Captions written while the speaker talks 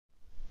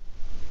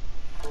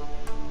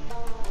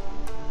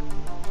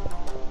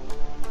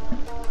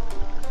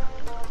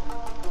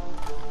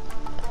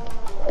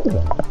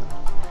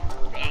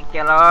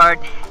Thank you, Lord.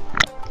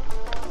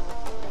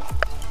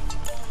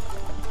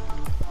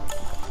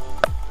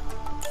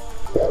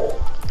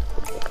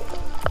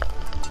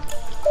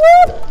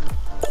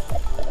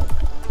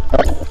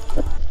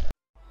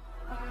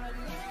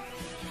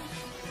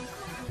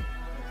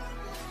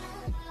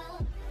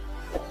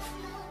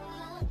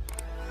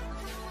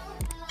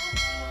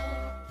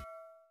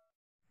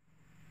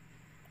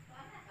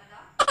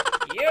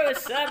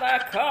 What's up,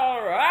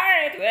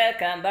 alright!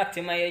 Welcome back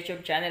to my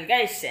YouTube channel,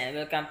 guys, and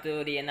welcome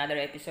to the another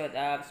episode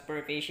of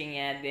Spur Fishing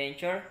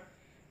Adventure.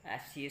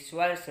 As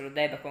usual, solo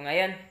dive ako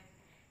ngayon,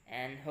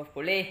 and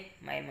hopefully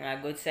may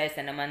mga good size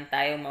na naman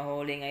tayo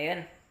mahuli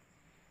ngayon.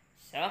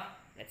 So,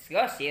 let's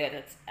go, see you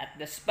at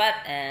the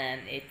spot.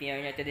 And if you're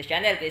new to this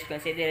channel, please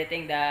consider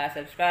hitting the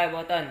subscribe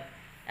button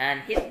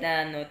and hit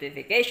the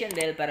notification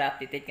bell para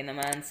updated ka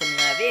naman sa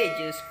mga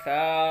videos ko.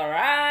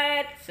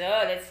 Alright, so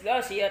let's go,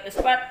 see you at the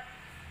spot.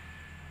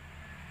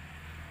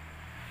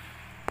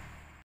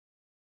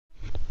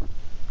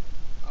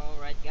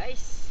 Alright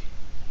guys,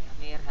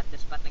 I'm here at the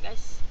spot na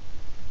guys.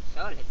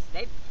 So let's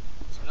dive.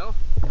 Let's go.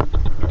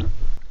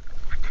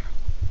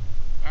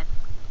 Yan,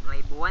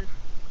 may buwan.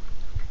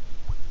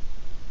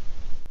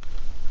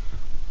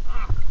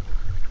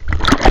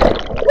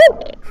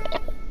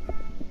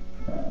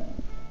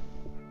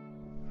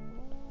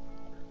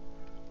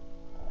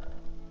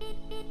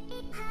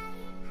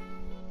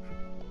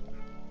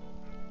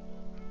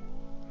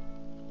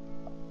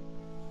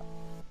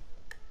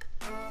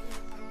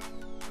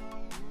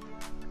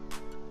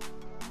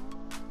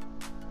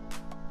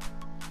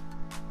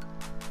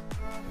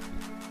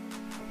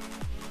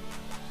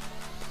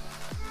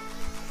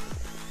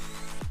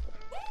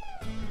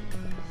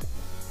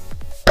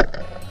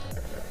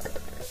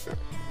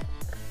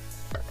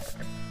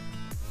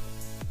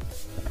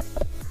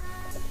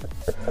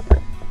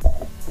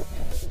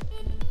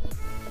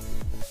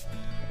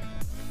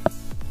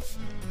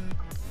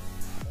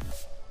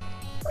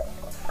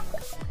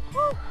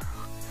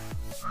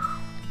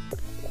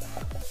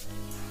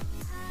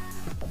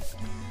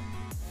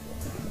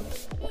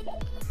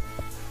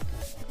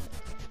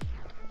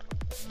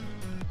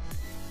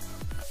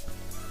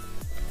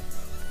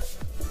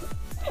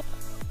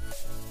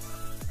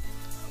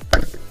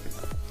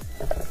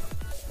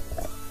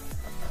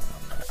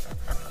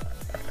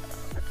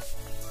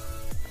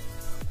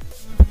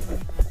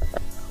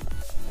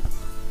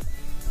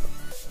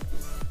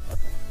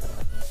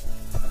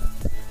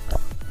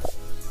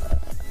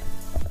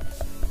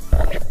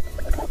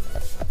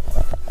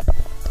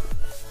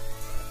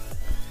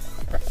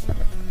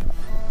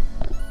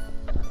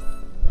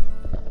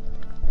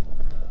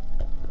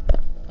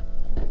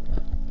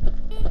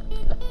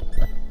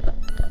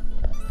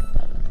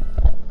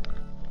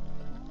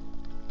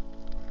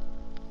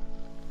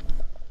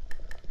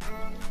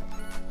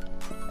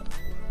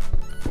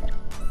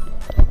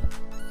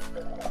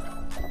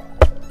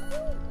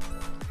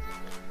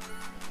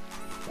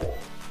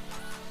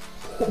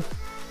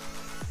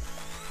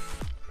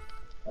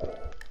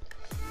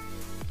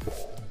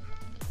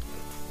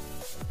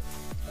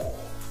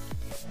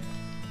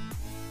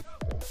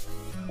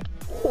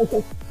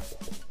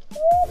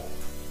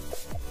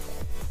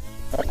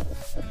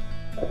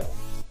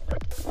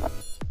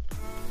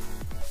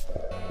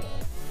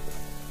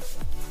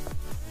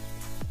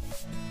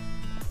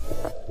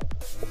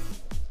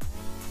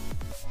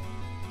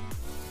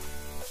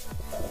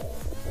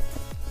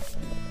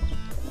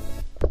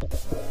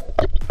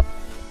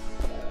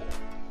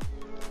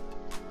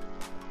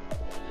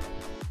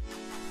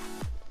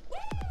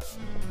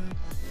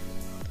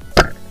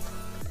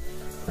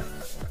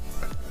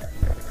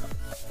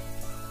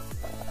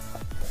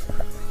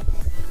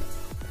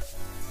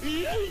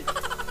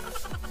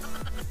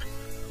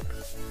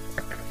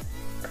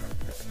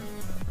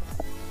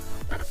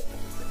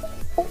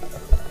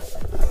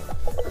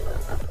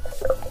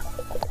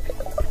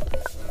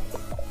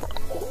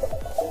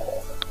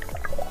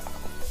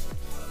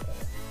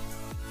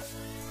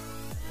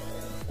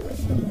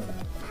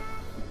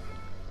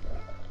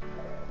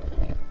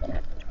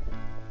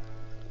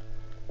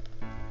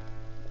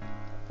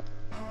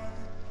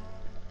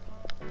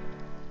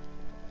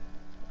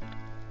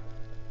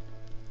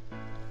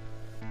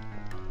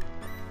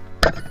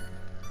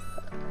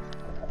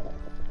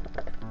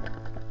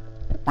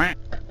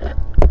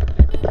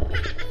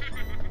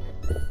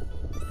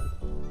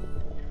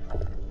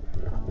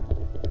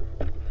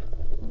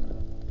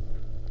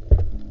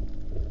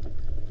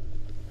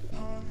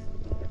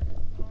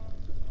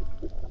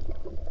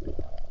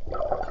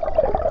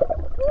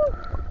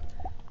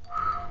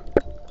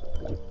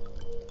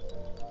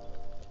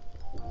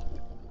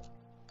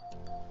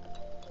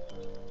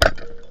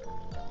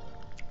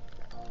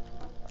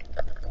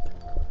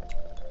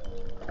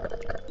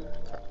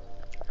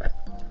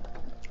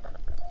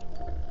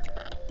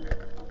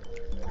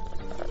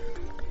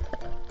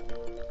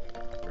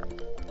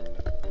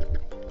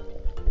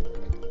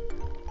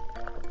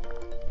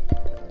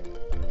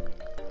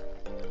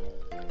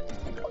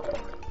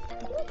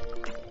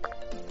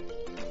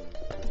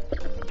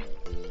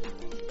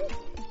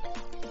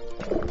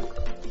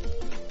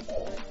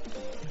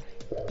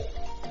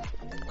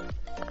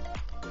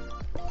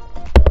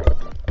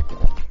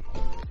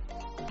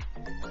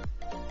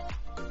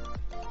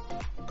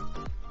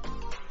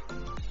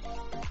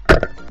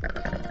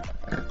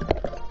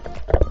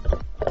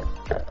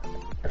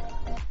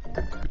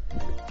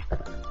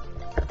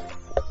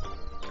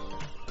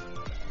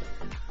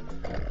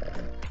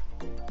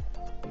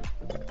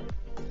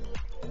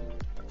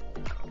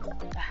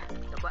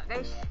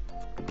 guys.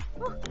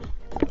 Woo!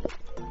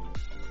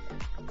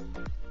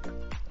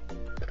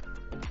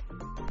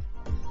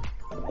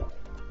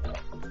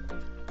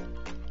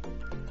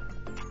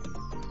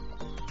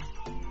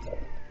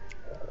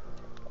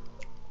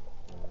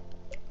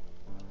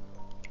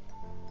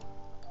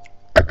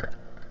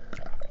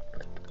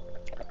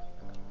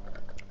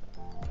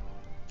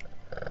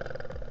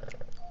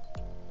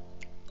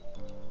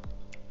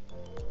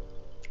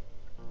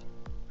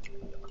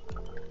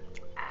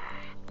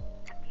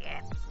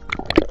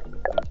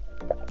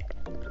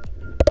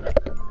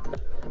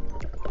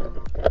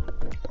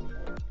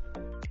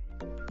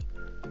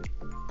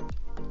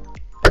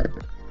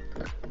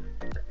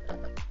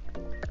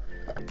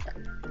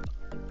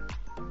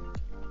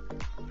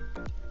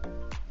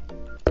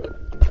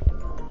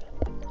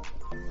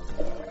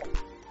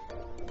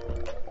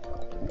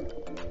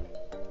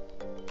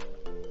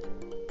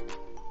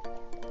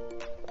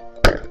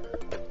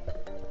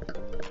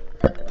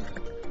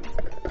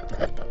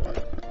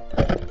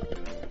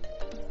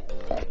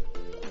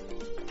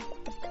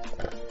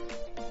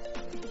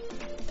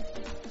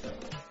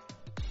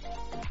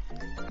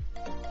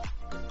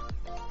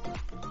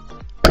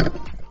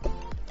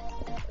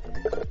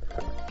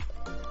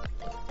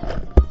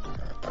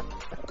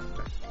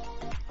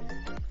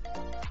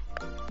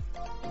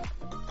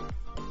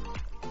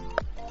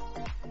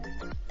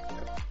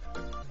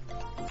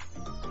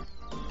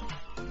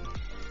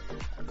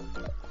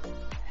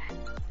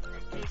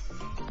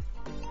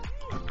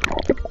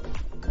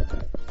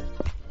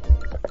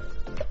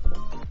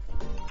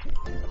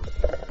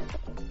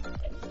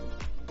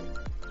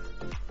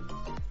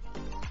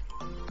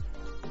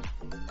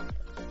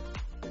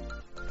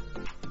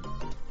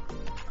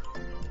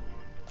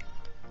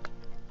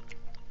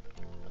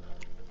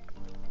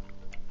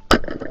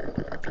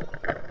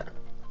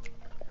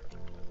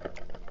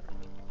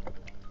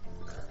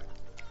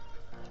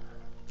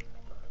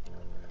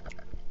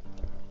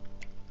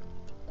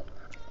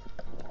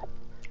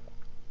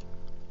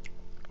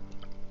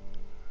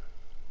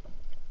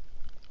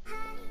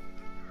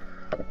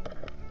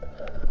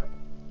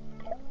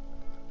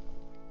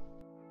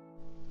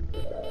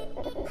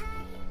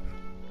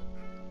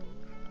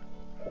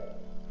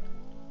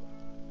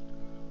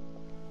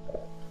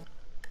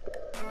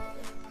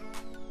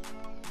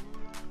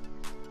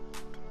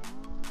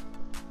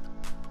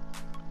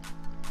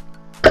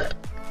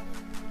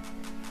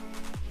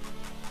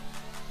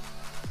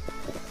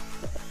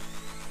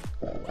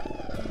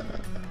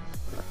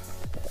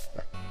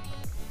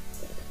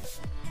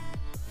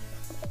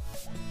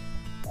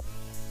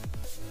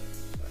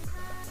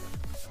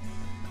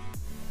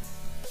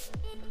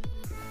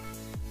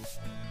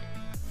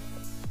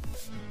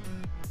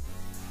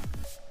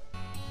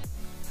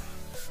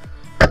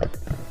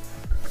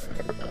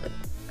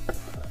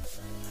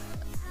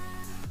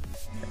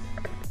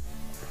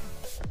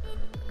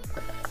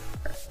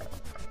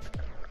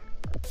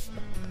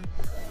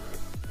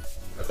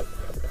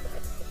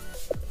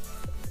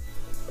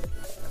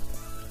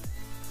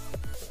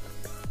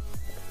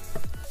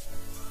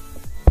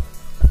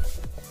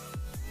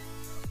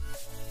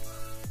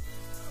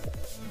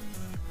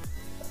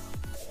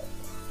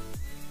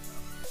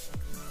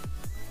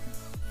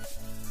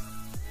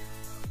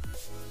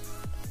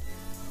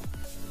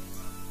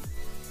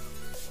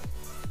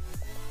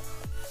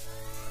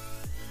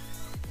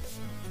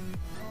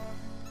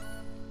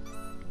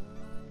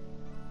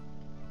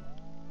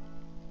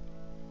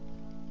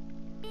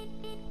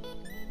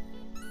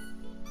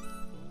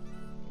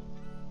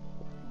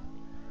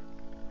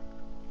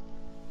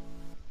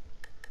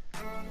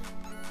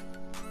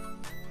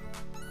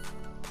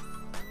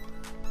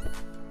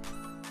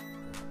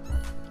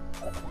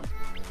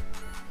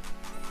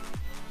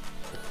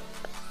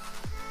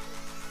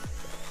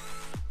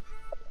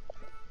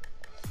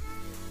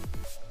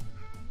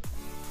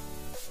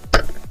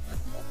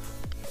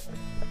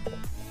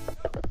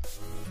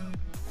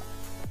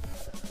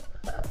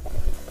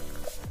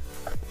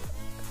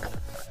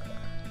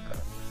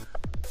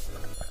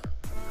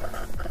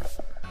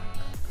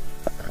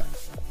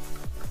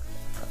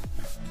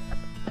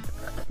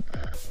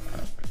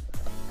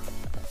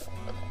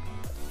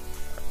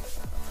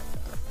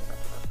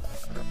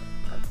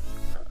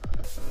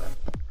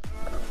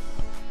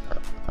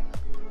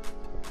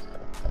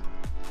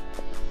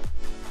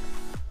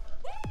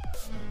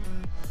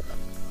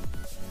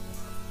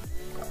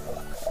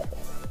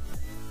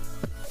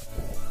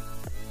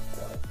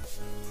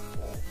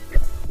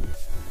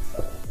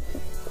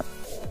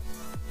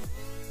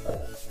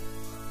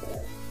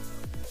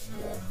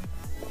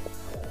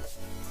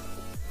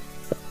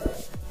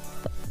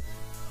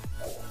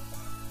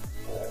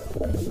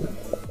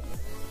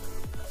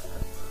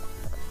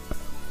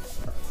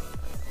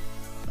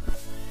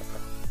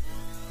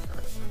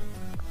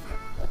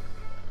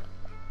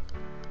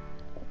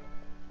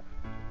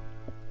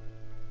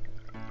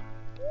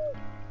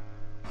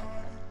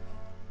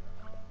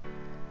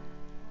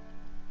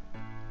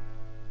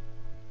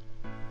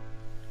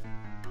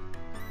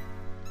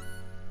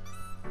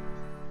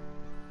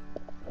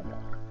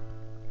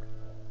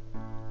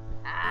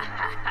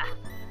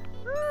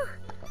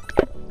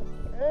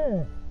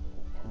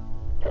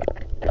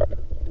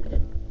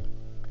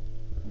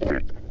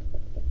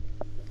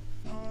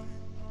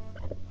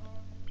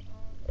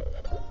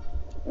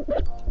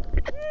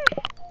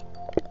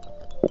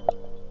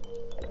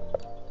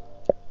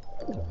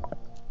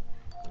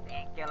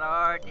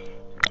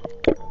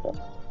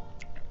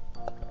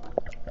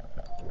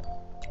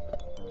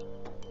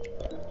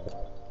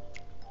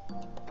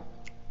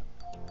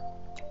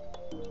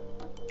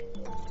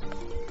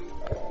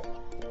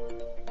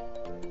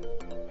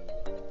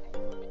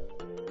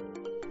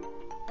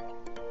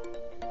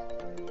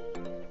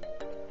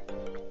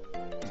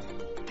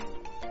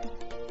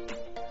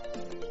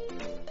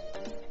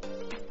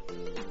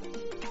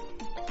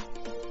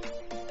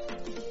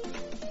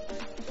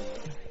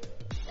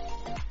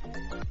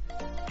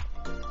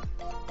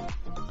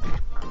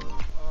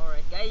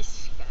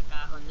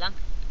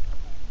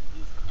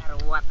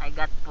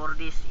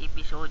 this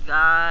episode,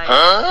 guys.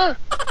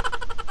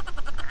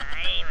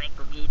 Ay, may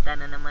kugita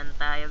na naman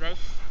tayo,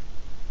 guys.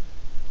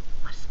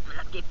 Mas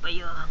malaki pa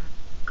yung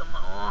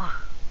kamao.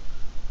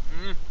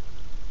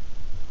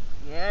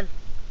 Yan.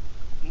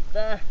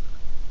 Kita.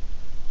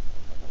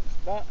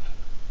 Isda.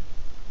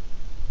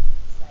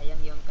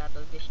 Sayang yung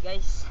cuttlefish,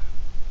 guys.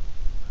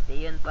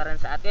 Di yun parang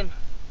sa atin.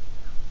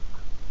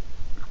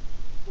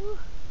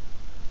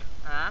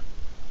 Ha?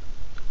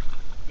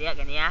 Diya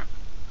ganiya?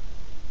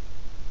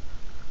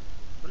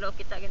 Bulo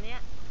kita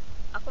ganiya?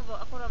 Ako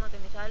raman ito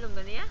ni salom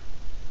ganiya?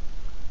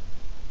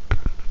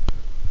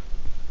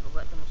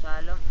 Buga ito mo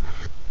salom.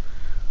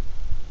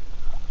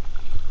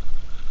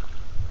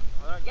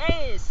 Alright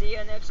guys, see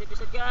you next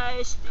episode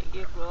guys. Thank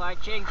you for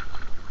watching.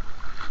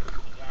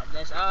 God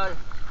bless all.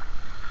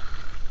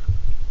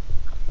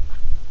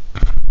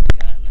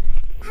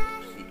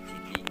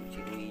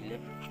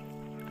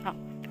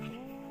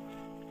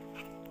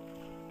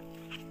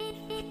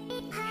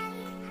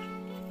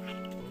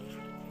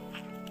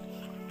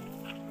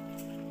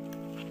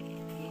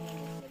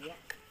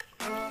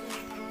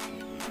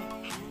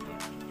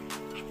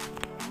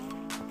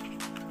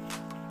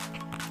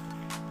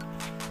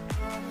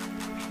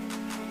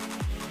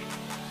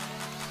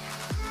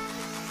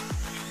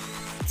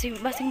 Si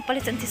basing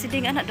palitan si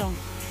siding anak dong.